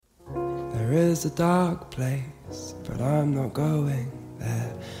There is a dark place, but I'm not going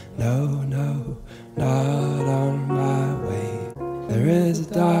there. No, no, not on my way. There is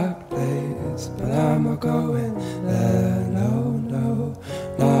a dark place, but I'm not going there. No, no,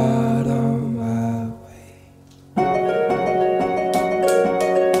 not on my way.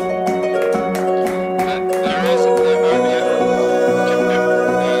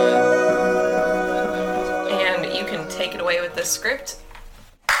 And you can take it away with this script.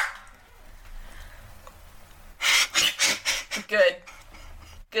 Good.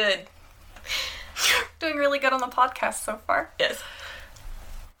 Good. Doing really good on the podcast so far. Yes.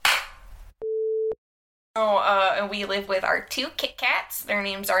 Oh, and we live with our 2 Kit Kats. Their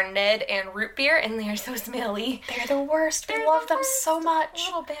names are Ned and Root Beer, and they're so smelly. They're the worst. We They're love the them worst. so much.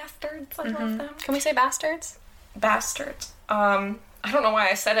 Little bastards. I love them. Can we say bastards? Bastards. I don't know why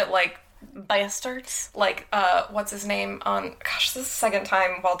I said it like, Bastards? what's his name on, gosh, this is the second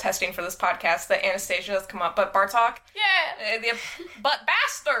time while testing for this podcast that Anastasia has come up, but Bartok? Yeah. But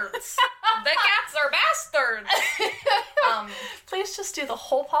bastards! The cats are bastards! Please just do the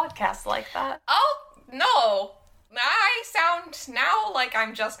whole podcast like that. Oh, no. I sound now like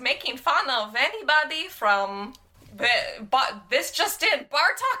I'm just making fun of anybody from... But this just in.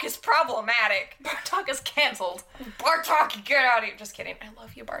 Bartok is problematic. Bartok is cancelled. Bartok, get out of here. Just kidding. I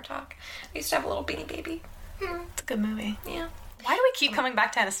love you, Bartok. I used to have a little Beanie Baby. It's a good movie. Yeah. Why do we keep coming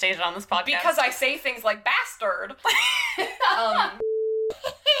back to Anastasia on this podcast? Because I say things like bastard.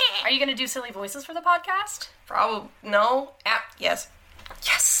 Are you going to do silly voices for the podcast? Probably. No. Yes.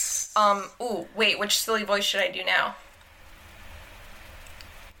 Yes. Ooh, wait, which silly voice should I do now?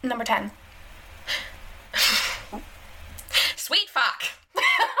 Number 10. Sweet fuck.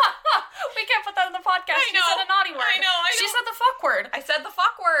 We can't put that in the podcast. I She know. said a naughty word. I know. She said the fuck word. I said the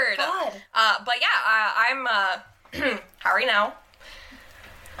fuck word. God. But yeah, I'm, how are you now?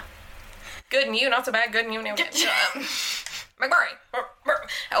 Good and you, not so bad. Good and you, no. McMurray.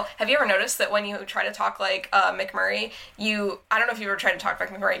 Oh, have you ever noticed that when you try to talk like McMurray, I don't know if you ever tried to talk like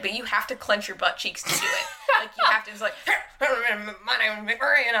McMurray, but you have to clench your butt cheeks to do it. Like, you have to, it's like, my name is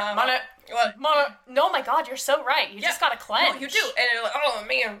McMurray, and No, my God, you're so right. You just gotta clench. No, you do. And you're like, oh,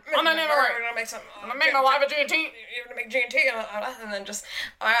 me and I'm gonna make some, I'm gonna make my wife a G&T. You're gonna make G&T, and then just,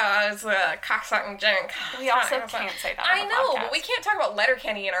 it's a cocksucking junk. We also can't say that I on the know, podcast. but we can't talk about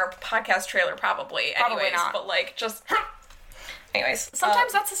Letterkenny in our podcast trailer, probably. Probably Anyways, not. But, like, just... Anyways.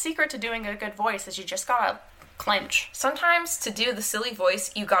 Sometimes that's the secret to doing a good voice, is you just gotta clench. Sometimes to do the silly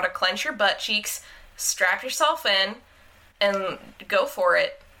voice, you gotta clench your butt cheeks, strap yourself in, and go for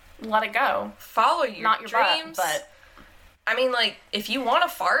it. Let it go. Follow your Not your dreams. butt, but... I mean, like, if you want to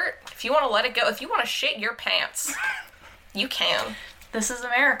fart, if you want to let it go, if you want to shit your pants, you can. This is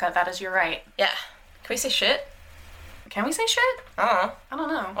America. That is your right. Yeah. Can we say shit? Can we say shit? I I don't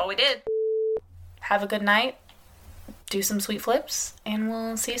know. Well, we did. Have a good night. Do some sweet flips, and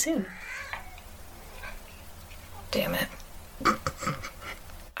we'll see you soon. Damn it.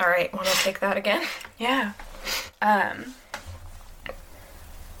 All right, want to take that again? Yeah.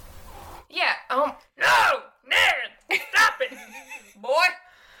 Yeah, no! Ned! Stop it! Boy,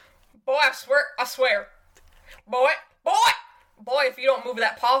 I swear. Boy, if you don't move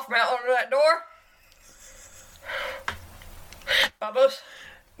that paw from out under that door. Bubbles.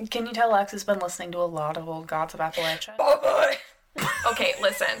 Can you tell Lex has been listening to a lot of Old Gods of Appalachia? Boy. Okay,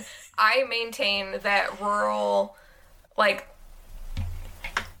 listen. I maintain that rural, like,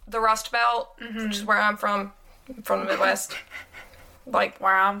 the Rust Belt, which is where I'm from the Midwest. Like,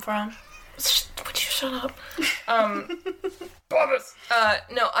 Where I'm from. would you shut up? Bubbles.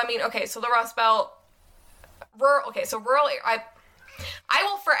 No, I mean, okay, so the Rust Belt, rural, I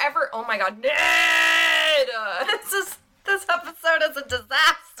will forever, oh my God, Ned! This episode is a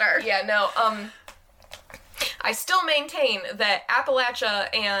disaster. Yeah, no, I still maintain that Appalachia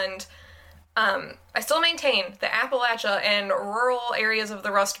and rural areas of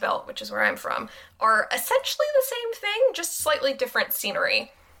the Rust Belt, which is where I'm from, are essentially the same thing, just slightly different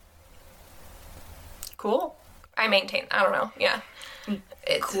scenery. Cool. I maintain. I don't know. Yeah.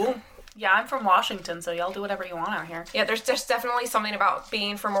 It's Cool. Yeah, I'm from Washington, so y'all do whatever you want out here. Yeah, there's just definitely something about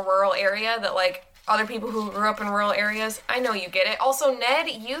being from a rural area that, like, other people who grew up in rural areas, I know you get it. Also, Ned,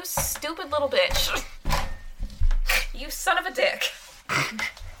 you stupid little bitch. You son of a dick.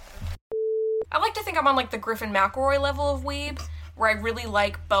 I like to think I'm on, like, the Griffin McElroy level of weeb, where I really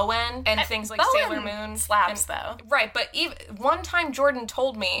like Bowen and things like Bowen Sailor Moon. slaps, though. Right, but even one time Jordan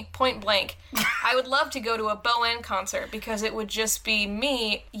told me, point blank, I would love to go to a Bowen concert because it would just be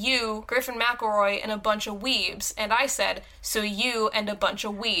me, you, Griffin McElroy, and a bunch of weebs. And I said, so you and a bunch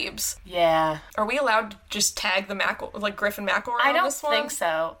of weebs. Yeah. Are we allowed to just tag the Griffin McElroy I on don't this one? think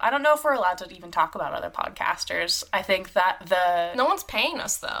so. I don't know if we're allowed to even talk about other podcasters. I think that No one's paying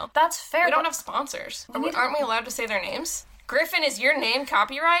us, though. That's fair. We don't have sponsors. Aren't we allowed to say their names? Griffin, is your name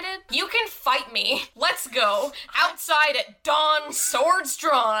copyrighted? You can fight me. Let's go. Outside at dawn, swords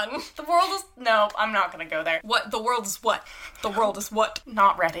drawn. The world is... No, I'm not gonna go there. What? The world is what? The world is what?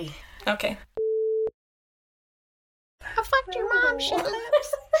 Not ready. Okay. I fucked your mom, she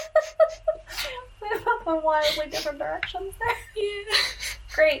lives. We have gone wildly different directions there. Yeah.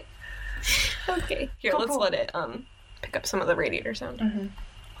 Great. Okay. Here, let's let it pick up some of the radiator sound. Mm-hmm.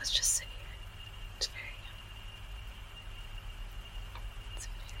 Let's just sit here.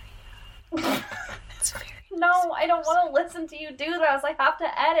 It's very No, I don't want to listen to you do this. I have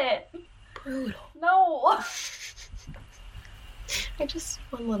to edit. brutal. No. I just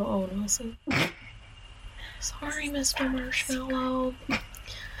one little Owen Wilson. Sorry, Mr. Marshmallow.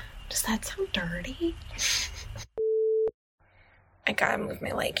 Does that sound dirty? I gotta move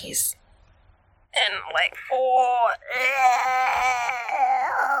my leg keys. And like, oh,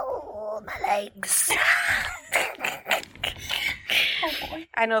 my legs.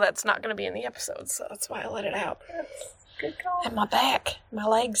 I know that's not gonna be in the episode, so that's why I let it out. Good call. And my back, my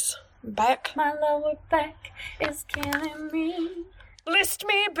legs, back. My lower back is killing me. List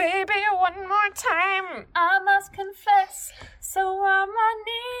me, baby, one more time. I must confess, so on my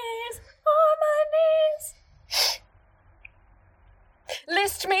knees, on my knees.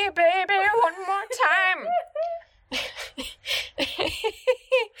 List me, baby, one more time.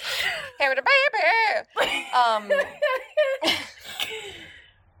 Hey, with a baby.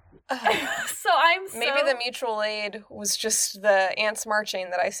 So I'm so... Maybe the mutual aid was just the ants marching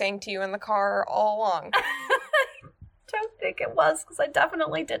that I sang to you in the car all along. don't think it was, because I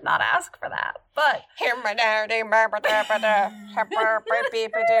definitely did not ask for that. But ah,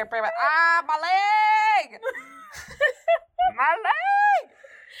 my leg! My leg!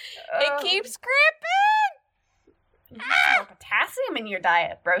 It keeps gripping! You need more potassium in your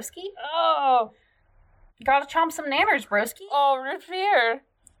diet, broski. Oh. You gotta chomp some nanners, broski. Oh, root beer.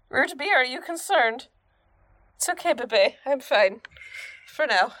 Root beer, are you concerned? It's okay, baby. I'm fine. For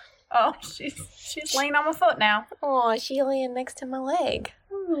now. Oh, she's laying on my foot now. Oh, she's laying next to my leg.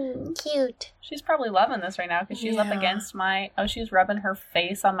 Cute. She's probably loving this right now because she's up against my... Oh, she's rubbing her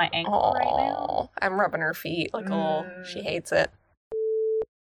face on my ankle right now. I'm rubbing her feet. Like, oh, she hates it.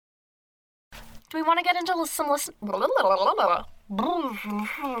 Do we want to get into some listen...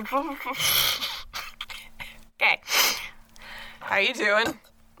 Okay. How you doing?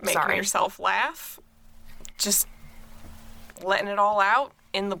 Making Sorry. yourself laugh? Just letting it all out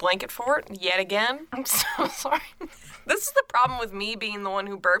in the blanket fort yet again? I'm so sorry. This is the problem with me being the one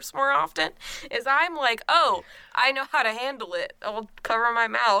who burps more often, is I'm like, oh, I know how to handle it. I'll cover my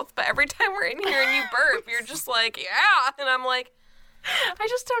mouth. But every time we're in here and you burp, you're just like, yeah. And I'm like, I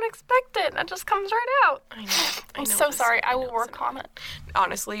just don't expect it. That just comes right out. I know. I'm so sorry. I will work on it.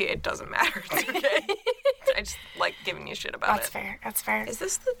 Honestly, it doesn't matter. It's okay. I just like giving you shit about That's it. fair. That's fair. Is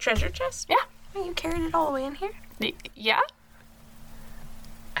this the treasure chest? Yeah. Oh, you carried it all the way in here? Yeah?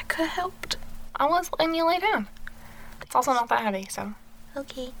 I could have helped. I was letting you lay down. It's also not that heavy, so.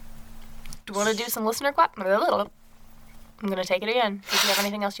 Okay. Do you want to do some listener clap? I'm going to take it again. Did you have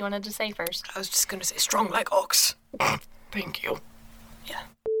anything else you wanted to say first? I was just going to say strong like ox. Thank you. Yeah.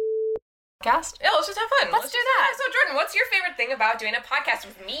 Podcast? Yeah, let's just have fun. Let's do that. So, Jordan, what's your favorite thing about doing a podcast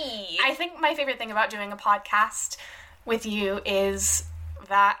with me? I think my favorite thing about doing a podcast with you is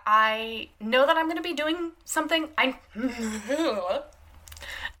that I know that I'm going to be doing something. I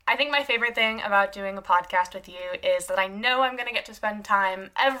think my favorite thing about doing a podcast with you is that I know I'm going to get to spend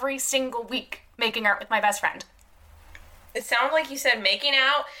time every single week making art with my best friend. It sounded like you said making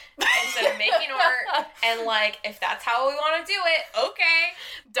out instead of making art, and like, if that's how we want to do it, okay.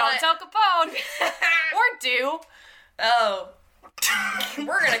 Don't tell Capone. Or do. Oh.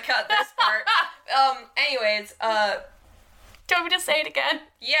 We're gonna cut this part. Anyways, Do you want me to say it again?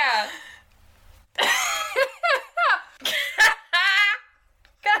 yeah.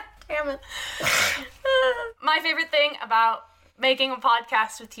 God damn it. My favorite thing about making a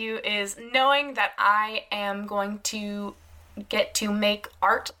podcast with you is knowing that I am going to get to make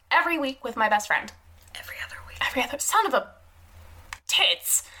art every week with my best friend. Every other week. Every other son of a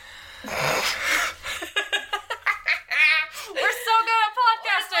tits. We're so good at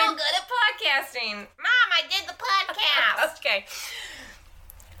podcasting. Good at podcasting. Mom, I did the podcast. Okay.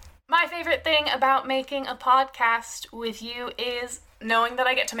 about making a podcast with you is knowing that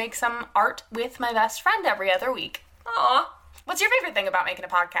I get to make some art with my best friend every other week. Aw. What's your favorite thing about making a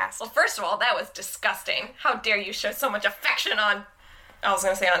podcast? Well, first of all, that was disgusting. How dare you show so much affection on... I was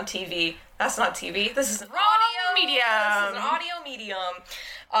going to say on TV. That's not TV. This is an audio medium. This is an audio medium.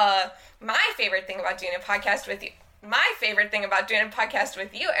 My favorite thing about doing a podcast with you... My favorite thing about doing a podcast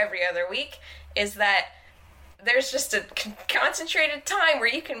with you every other week is that there's just a concentrated time where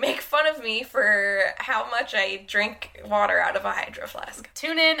you can make fun of me for how much I drink water out of a Hydro Flask.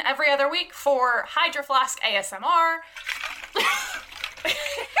 Tune in every other week for Hydro Flask ASMR. They're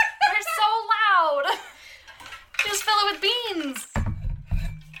so loud. Just fill it with beans.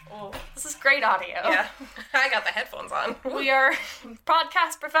 Oh. This is great audio. Yeah, I got the headphones on. We are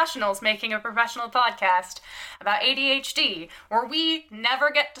podcast professionals making a professional podcast about ADHD, where we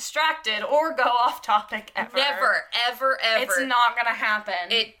never get distracted or go off topic ever. Never, ever, ever. It's not gonna happen.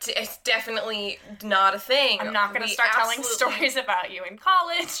 It's definitely not a thing. I'm not gonna start telling stories about you in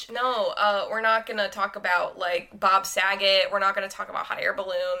college. No, we're not gonna talk about, like, Bob Saget. We're not gonna talk about hot air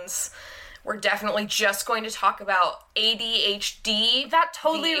balloons. We're definitely just going to talk about ADHD. That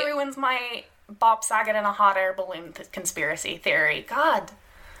totally ruins my Bob Saget in a hot air balloon conspiracy theory. God.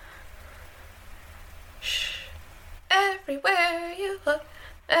 Everywhere you look,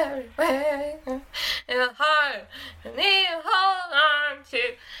 everywhere in the heart, you need to hold on to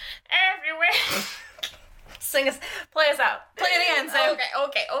everywhere. Sing us, play us out. Play it again, Sam.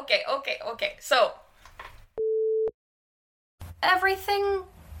 Okay. So, everything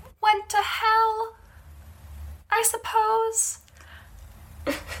went to hell, I suppose.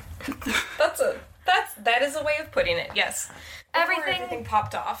 that is a way of putting it. Yes. Everything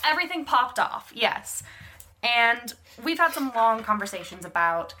popped off. Everything popped off. Yes. And we've had some long conversations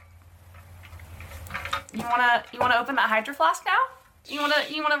about. You wanna open that Hydro Flask now? You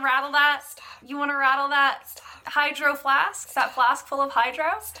wanna rattle that? Stop. You wanna rattle that? Stop. Hydro Flask? That flask full of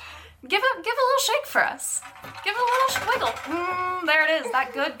hydro? Stop. Give a little shake for us. Give it a little wiggle. There it is.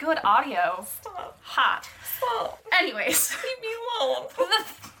 That good audio. Stop. Hot. Stop. Anyways. Leave me alone.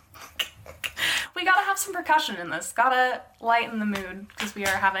 We gotta have some percussion in this. Gotta lighten the mood because we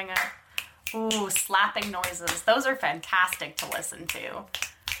are having slapping noises. Those are fantastic to listen to.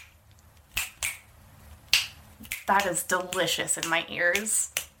 That is delicious in my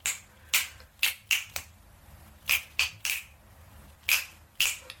ears.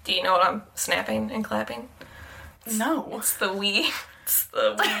 Do you know what I'm snapping and clapping? No. It's the Wii. It's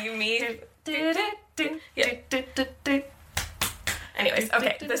the Wii me. Yeah. Anyways,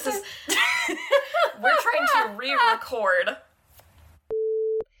 okay, this is... We're trying to re-record.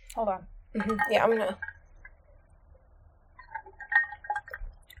 Hold on. Mm-hmm. Yeah, I'm gonna...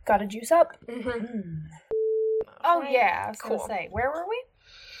 Got a juice up? Mm-hmm. Oh, yeah. I was Cool. gonna say, where were we?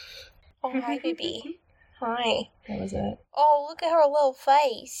 Oh, hi, baby. Hi. That was it. Oh, look at her little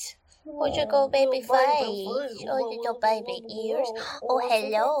face. Look at her baby face. Oh, little baby ears. Oh,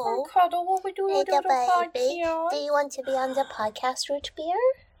 hello. Cuddle, what we doing? Little baby. Do you want to be on the podcast, Root Beer?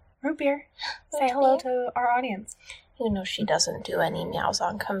 Root beer. Say Root hello beer? to our audience. You know she doesn't do any meows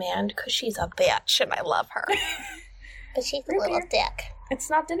on command because she's a bitch and I love her. But she's a Root little beer. dick.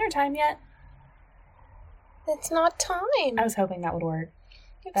 It's not dinner time yet. It's not time. I was hoping that would work.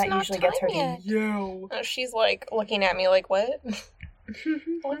 It's That not usually gets her time to yet. yo. She's like looking at me like, what?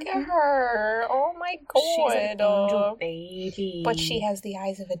 Look at her. Oh my god. She's an angel baby. But she has the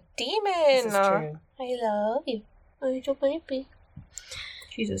eyes of a demon. This is true. I love you, angel baby.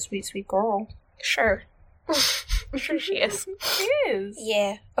 She's a sweet, sweet girl. Sure. Sure she is. She is.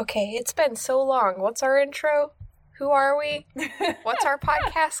 Yeah. Okay, it's been so long. What's our intro? Who are we? What's our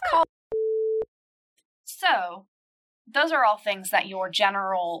podcast called? So, those are all things that your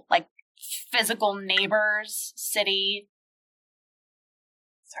general, like, physical neighbors, city...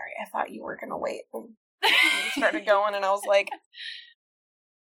 Sorry, I thought you were gonna wait. And you started going and I was like...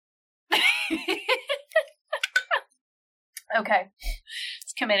 Okay.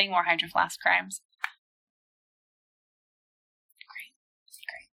 It's committing more Hydro Flask crimes. Great.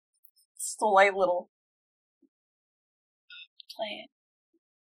 It's a light little... Play it.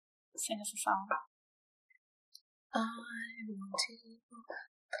 Sing us a song. I want to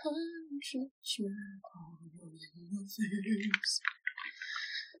punch my face.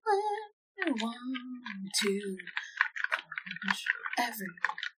 I want to punch every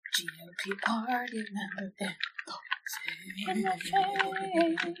GOP party member in the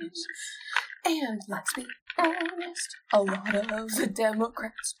face. And let's be honest, a lot of the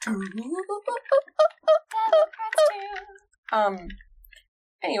Democrats too.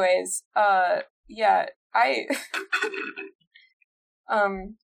 Anyways, yeah,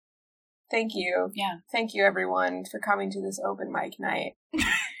 Thank you. Yeah. Thank you, everyone, for coming to this open mic night.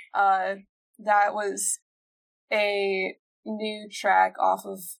 That was a new track off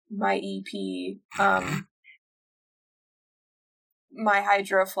of my EP, my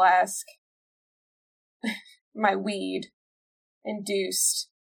Hydro Flask, my weed-induced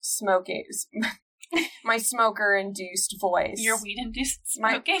smoking, my smoker-induced voice. Your weed-induced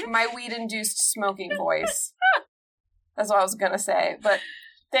smoking? My weed-induced smoking voice. That's what I was gonna say, but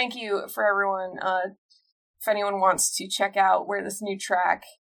thank you for everyone. If anyone wants to check out where this new track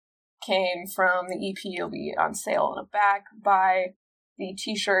came from, the EP will be on sale in the back. Buy the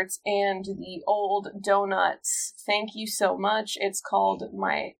t-shirts and the old donuts. Thank you so much. It's called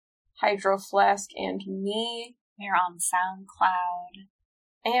My Hydro Flask and Me. We're on SoundCloud.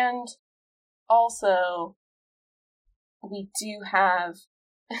 And also, we do have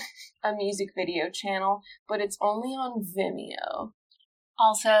a music video channel, but it's only on Vimeo.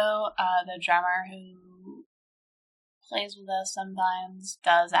 Also, the drummer who plays with us sometimes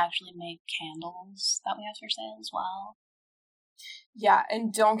does actually make candles that we have for sale as well. Yeah,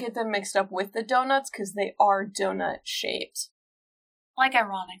 and don't get them mixed up with the donuts, because they are donut-shaped. Like,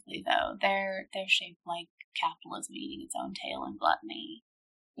 ironically, though, they're shaped like capitalism eating its own tail and gluttony.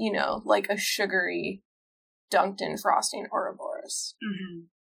 You know, like a sugary, dunked in frosting Ouroboros. Mm-hmm.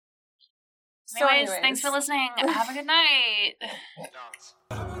 So anyways, thanks for listening. Have a good night.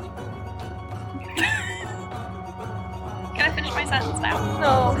 Can I finish my sentence now?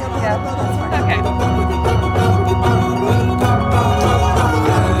 No, yeah, that's fine. Okay.